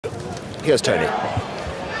Here's Tony.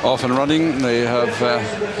 Off and running, they have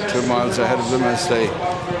 2 miles ahead of them as they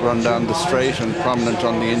run down the straight, and prominent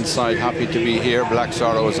on the inside, Happy to Be Here. Black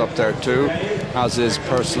Sorrow is up there too, as is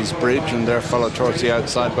Purcell's Bridge, and they're followed towards the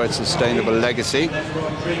outside by Sustainable Legacy.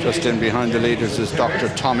 Just in behind the leaders is Dr.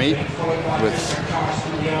 Tommy with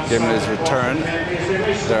Gimley's Return.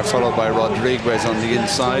 They're followed by Rodriguez on the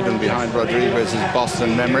inside, and behind Rodriguez is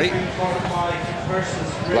Boston Memory.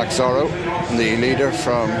 Black Sorrow, the leader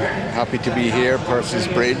from Happy to Be Here, Purcell's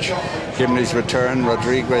Bridge, Gimley's Return,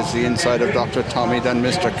 Rodriguez the inside of Dr. Tommy, then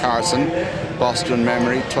Mr. Carson, Boston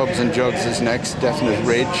Memory, Tubbs and Jugs is next, Definite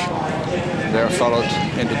Ridge. They're followed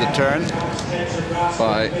into the turn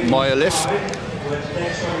by Moyalif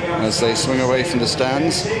as they swing away from the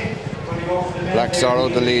stands. Black Sorrow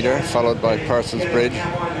the leader, followed by Purcell's Bridge.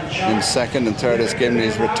 In second and third is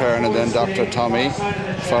Gimley's Return, and then Dr. Tommy,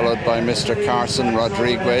 followed by Mr. Carson,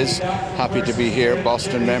 Rodriguez, Happy to Be Here,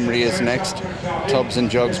 Boston Memory is next. Tubbs and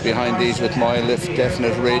Jugs behind these with Moyalif,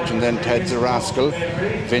 Definite Ridge, and then Ted's a Rascal.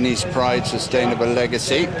 Vinnie's Pride, Sustainable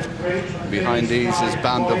Legacy. Behind these is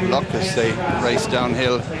Band of Luck as they race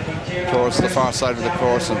downhill towards the far side of the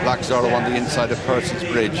course, and Black Sorrow on the inside of Purcell's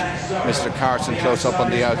Bridge. Mr. Carson close up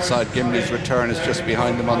on the outside. Gimley's Return is just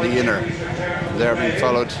behind them on the inner. They're being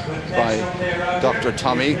followed by Dr.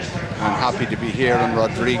 Tommy and Happy to Be Here and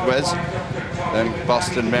Rodriguez. Then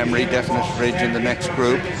Boston Memory, Definite Ridge in the next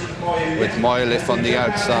group with Moyalif on the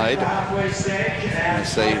outside.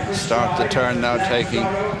 As they start the turn now, taking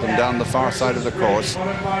them down the far side of the course.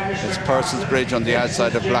 It's Purcell's Bridge on the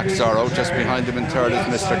outside of Black Sorrow. Just behind them in third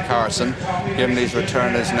is Mr. Carson. Gimley's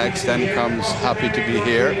Return is next. Then comes Happy to Be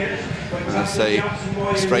Here. As they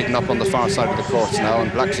straighten up on the far side of the course now,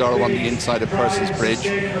 and Black Sorrow on the inside of Purcell's Bridge.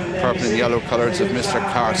 Purple and yellow colours of Mr.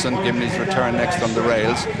 Carson. Gimley's Return next on the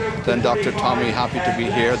rails. Then Dr. Tommy, Happy to Be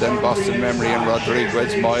Here. Then Boston Memory and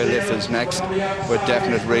Rodriguez. Moyalif is next with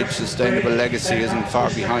Definite Ridge. Sustainable Legacy isn't far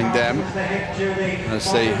behind them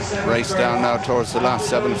as they race down now towards the last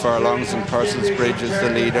 7 furlongs, and Purcell's Bridge is the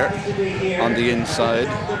leader on the inside.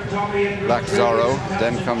 Black Sorrow.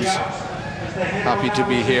 Then comes Happy to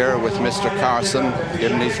Be Here with Mr. Carson,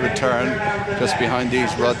 Gimley's Return. Just behind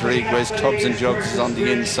these, Rodriguez. Tubbs and Jugs is on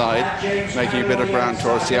the inside, making a bit of ground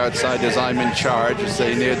towards the outside as I'm in Charge as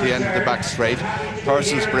they near the end of the back straight.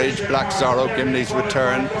 Purcell's Bridge, Black Sorrow, Gimley's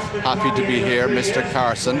Return, Happy to Be Here, Mr.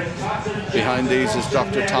 Carson. Behind these is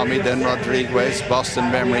Dr. Tommy, then Rodriguez,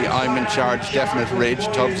 Boston Memory, I'm in Charge, Definite Ridge,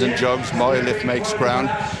 Tubbs and Jugs, Moyalif makes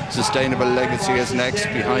ground, Sustainable Legacy is next.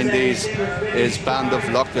 Behind these is Band of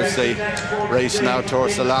Luck as they race now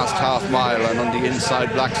towards the last half mile, and on the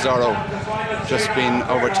inside Black Sorrow just been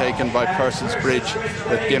overtaken by Purcell's Bridge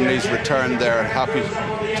with Gimley's Return there. Happy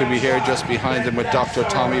to Be Here just behind them with Dr.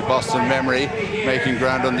 Tommy. Boston Memory making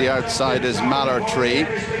ground on the outside is Mallard Tree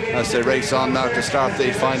as they race on now to start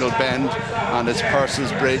the final bend, and it's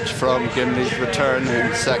Purcell's Bridge from Gimley's Return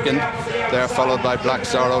in second. They're followed by Black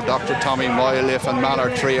Sorrow. Dr. Tommy, Moyalif and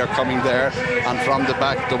Mallard Tree are coming there, and from the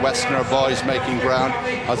back the Westerner boys making ground,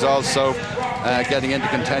 as also getting into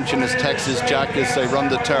contention is Texas Jack as they run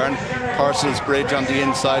the turn. Purcell's Bridge on the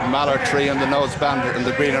inside, Mallard Tree on the noseband and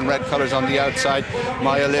the green and red colours on the outside.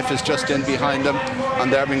 Moyalif is just in behind them,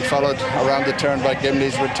 and they're being followed around the turn by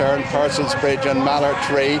Gimley's Return, Purcell's Bridge and Mallard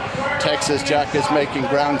Tree. Texas Jack is making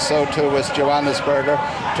ground, so too is Johannesburger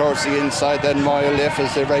towards the inside, then Moyalif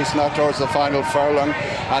as they race now towards the final furlong,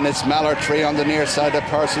 and it's Mallard Tree on the near side of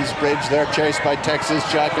Purcell's Bridge. They're chased by Texas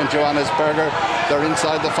Jack and Johannesburger. They're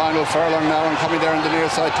inside the final furlong now, and coming there on the near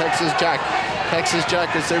side, Texas Jack. Texas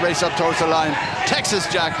Jack as they race up towards the line. Texas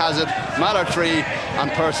Jack has it. Mallard Tree and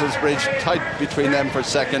Purcell's Bridge tight between them for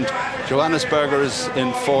second. Johannesburger is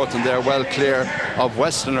in fourth, and they're well clear of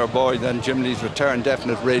Westerner Boy. Then Gimley's Return,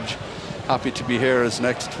 Definite Ridge, Happy to Be Here is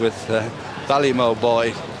next with Ballymo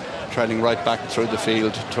Boy trailing right back through the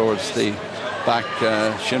field towards the back.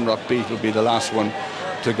 Shinrock Beat will be the last one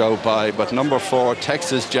to go by. But number 4,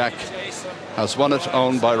 Texas Jack, has won it,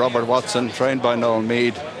 owned by Robert Watson, trained by Noel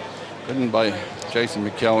Meade, ridden by Jason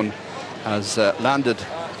McKeown, has landed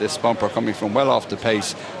this bumper coming from well off the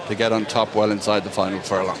pace to get on top well inside the final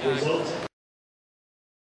furlong.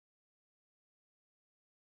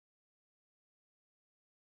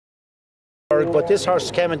 But this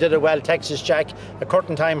horse came and did it well, Texas Jack, a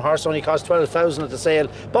curtain time horse, only cost 12,000 at the sale,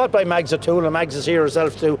 bought by Mags O'Toole, and Mags is here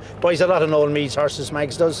herself too, buys a lot of Noel Meade's horses,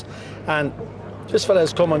 Mags does, and this fella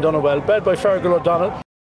has come and done it well, bred by Fergal O'Donnell.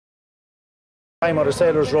 time of the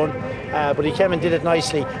Sailors run, but he came and did it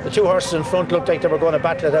nicely. The two horses in front looked like they were going to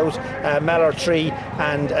battle it out, Mallow Tree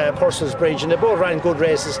and Purcell's Bridge, and they both ran good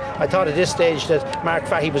races. I thought at this stage that Mark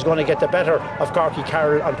Fahey was going to get the better of Corky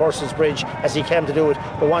Carroll on Purcell's Bridge as he came to do it,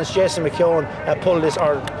 but once Jason McKeown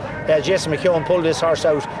pulled this horse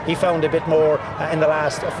out, he found a bit more in the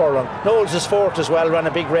last furlong. Knowles is fourth as well, ran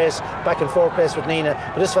a big race, back in fourth place with Nina,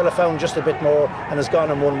 but this fella found just a bit more and has gone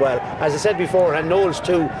and won well. As I said before, and Knowles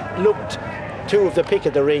too looked two of the pick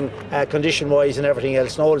of the ring, condition wise and everything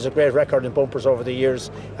else. Knowles has a great record in bumpers over the years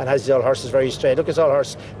and has the all horses very straight. Look, it's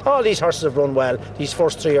all these horses have run well, these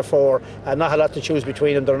first 3 or 4, and not a lot to choose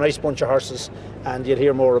between them. They're a nice bunch of horses, and you'll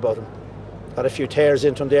hear more about them. Got a few tears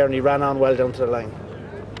into him there, and he ran on well down to the line.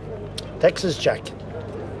 Texas Jack,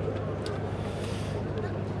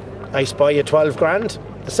 nice buy at 12 grand.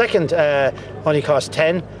 The second only cost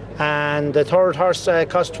 10, and the third horse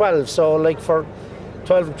cost 12, so like for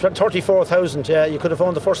 34,000, you could have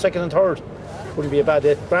owned the first, second and third. Wouldn't be a bad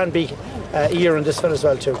grand big ear in this one as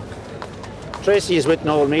well too. Tracy is with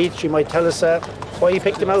Noel Mead. She might tell us why he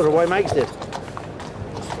picked him out or why Mags did.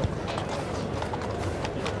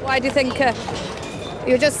 Why do you think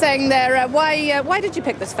you're just saying there, why did you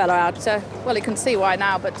pick this fellow out? Well, you can see why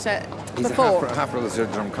now, but he's before. a half brother to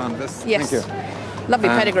Drumconvis. Yes. Thank you. Lovely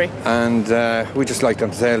pedigree. And we just liked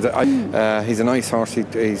him to say he's a nice horse.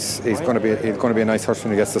 He's going to be a nice horse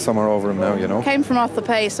when he gets the summer over him now, you know. Came from off the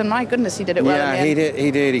pace, and my goodness, he did it well. Yeah,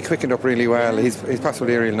 he did. He quickened up really well. He's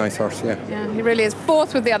possibly a real nice horse. Yeah, he really is.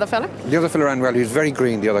 Fourth with the other fella. The other fella ran well. He was very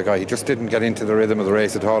green, the other guy. He just didn't get into the rhythm of the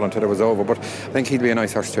race at all until it was over. But I think he'd be a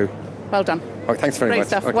nice horse too. Well done. Oh, thanks very much. Great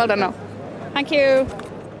stuff. Okay. Well done, Noel. Thank you.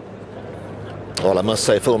 Well, I must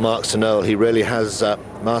say, full marks to Noel. He really has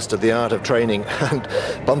mastered the art of training, and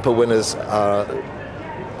bumper winners are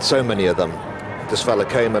so many of them. This fella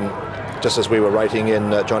came, and just as we were writing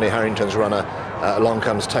in Johnny Harrington's runner, along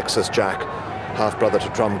comes Texas Jack, half-brother to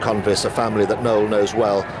Drumconvis, a family that Noel knows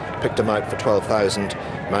well, picked him out for 12,000,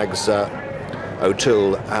 Mags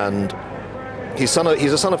O'Toole, and he's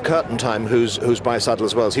a son of Curtain Time, who's by saddle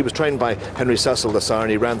as well. So he was trained by Henry Cecil the sire, and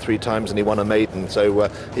he ran 3 times and he won a maiden. So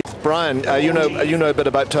Brian, you know a bit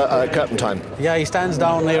about Curtain Time. Yeah, he stands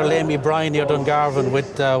down near Lamey Bryan near Dungarvan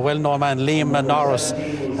with well-known man Liam Norris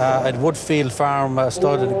at Woodfield Farm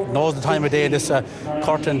stud. Knows the time of day. This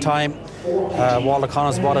Curtain Time. Walter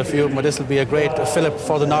Connors bought a few, but this will be a great fillip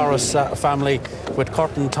for the Norris family, with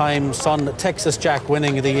Curtain Time son Texas Jack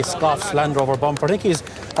winning the Goffs Land Rover bumper. I think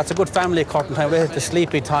that's a good family, Curtain Time. They had the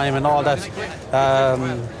Sleepy Time and all that.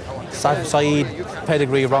 Saeed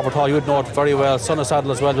pedigree, Robert Hall, you'd know it very well. Son of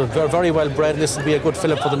Saddle as well, very well bred. This will be a good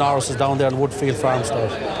fillip for the Norrises down there in Woodfield Farm stud.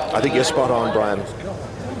 I think you're spot on, Brian.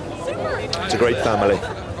 It's a great family.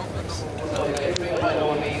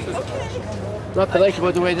 What I like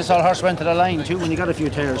about the way this old horse went to the line too when he got a few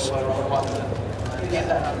tears.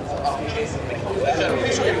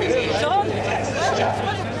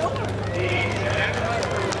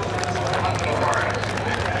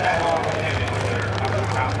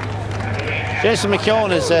 Jason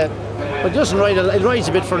McKeown is, but doesn't ride. It rides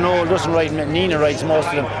a bit for Noel. Doesn't ride. Nina rides most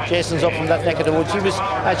of them. Jason's up from that neck of the woods. He was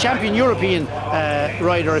a champion European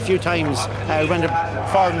rider a few times. Went to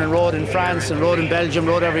foreign and rode in France and rode in Belgium,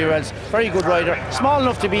 rode everywhere else. Very good rider. Small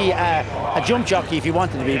enough to be a jump jockey if he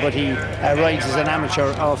wanted to be, but he rides as an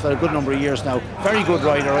amateur for a good number of years now. Very good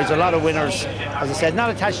rider. Rides a lot of winners. As I said,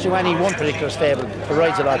 not attached to any one particular stable, but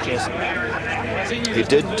rides a lot. Jason. He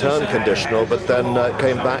did turn conditional, but then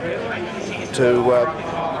came back to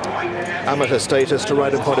amateur status to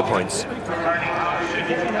ride in point of points.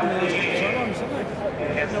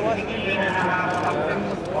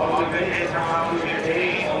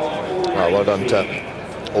 Well done to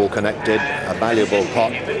All Connected, a valuable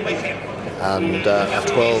pot and a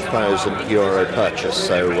 €12,000 purchase,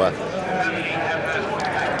 so a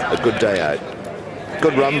good day out.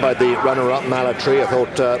 Good run by the runner-up Mallow Tree. I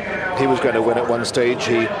thought he was going to win at one stage.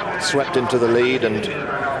 He swept into the lead, and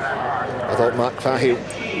I thought Mark Fahey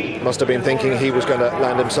must have been thinking he was going to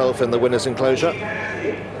land himself in the winner's enclosure.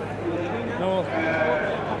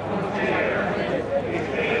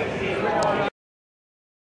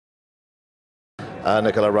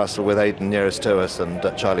 Nicola Russell with Aidan nearest to us, and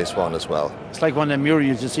Charlie Swan as well. It's like one of them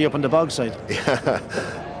murals you see up on the bog side. Yeah.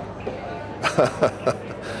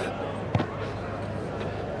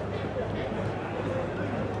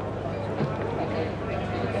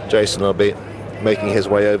 Jason will be making his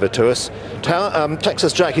way over to us.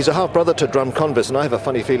 Texas Jack, he's a half-brother to Drumconvis, and I have a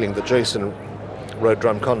funny feeling that Jason rode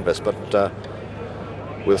Drumconvis, but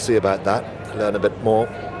we'll see about that, learn a bit more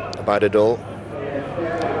about it all.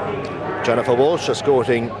 Jennifer Walsh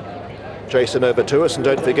escorting Jason over to us, and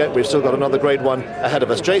don't forget we've still got another Grade 1 ahead of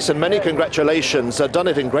us. Jason, many congratulations. Done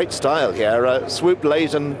it in great style here. Swooped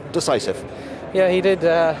late and decisive. Yeah, he did.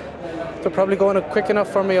 They're probably going quick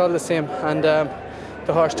enough for me all the same, and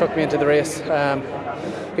the horse took me into the race.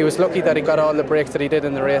 He was lucky that he got all the breaks that he did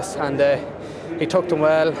in the race, and he took them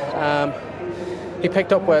well. He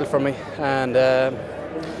picked up well for me, and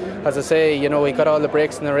as I say, you know, he got all the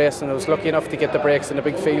breaks in the race, and I was lucky enough to get the breaks in the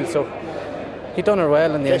big field, so he done her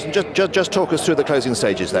well in the end. Just talk us through the closing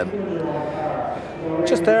stages then.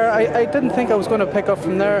 Just there, I didn't think I was going to pick up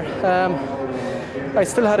from there. I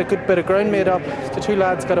still had a good bit of ground made up. The two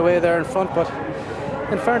lads got away there in front, but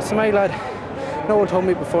in fairness to my lad, Noel told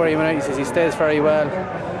me before he went out, he says he stays very well.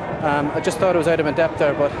 I just thought it was out of my depth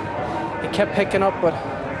there, but he kept picking up, but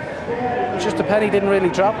just the penny didn't really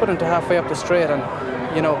drop with him to halfway up the straight, and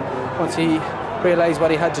you know, once he realised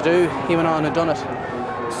what he had to do, he went on and done it.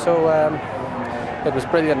 So it was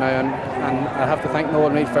brilliant now, and I have to thank Noel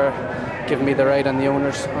Mead for giving me the ride and the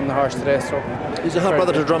owners on the horse today. So he's a half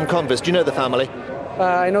brother to Drum Convis. Do you know the family?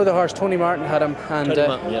 I know the horse. Tony Martin had him, and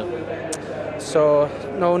so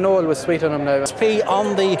no, Noel was sweet on him now. P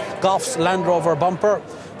on the Goffs Land Rover bumper.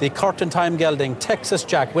 The curtain time gelding, Texas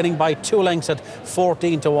Jack, winning by 2 lengths at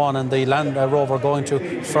 14-1, and the Land Rover going to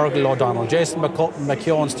Fergal O'Donnell. Jason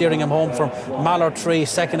McKeown steering him home from Mallard 3,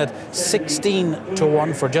 second at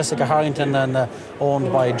 16-1 for Jessica Harrington, and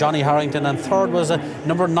owned by Johnny Harrington. And third was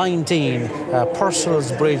number 19,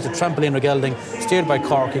 Purcell's Bridge, the trampoline gelding, steered by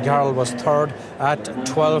Corky Carroll, was third at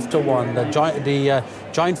 12-1. The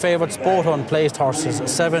joint favourites, both unplaced horses,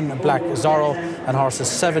 7 Black Zorro and horses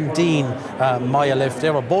 17 Maya Lift. They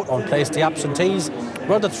were both unplaced. The absentees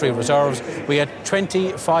were the 3 reserves. We had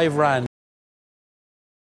 25 rand.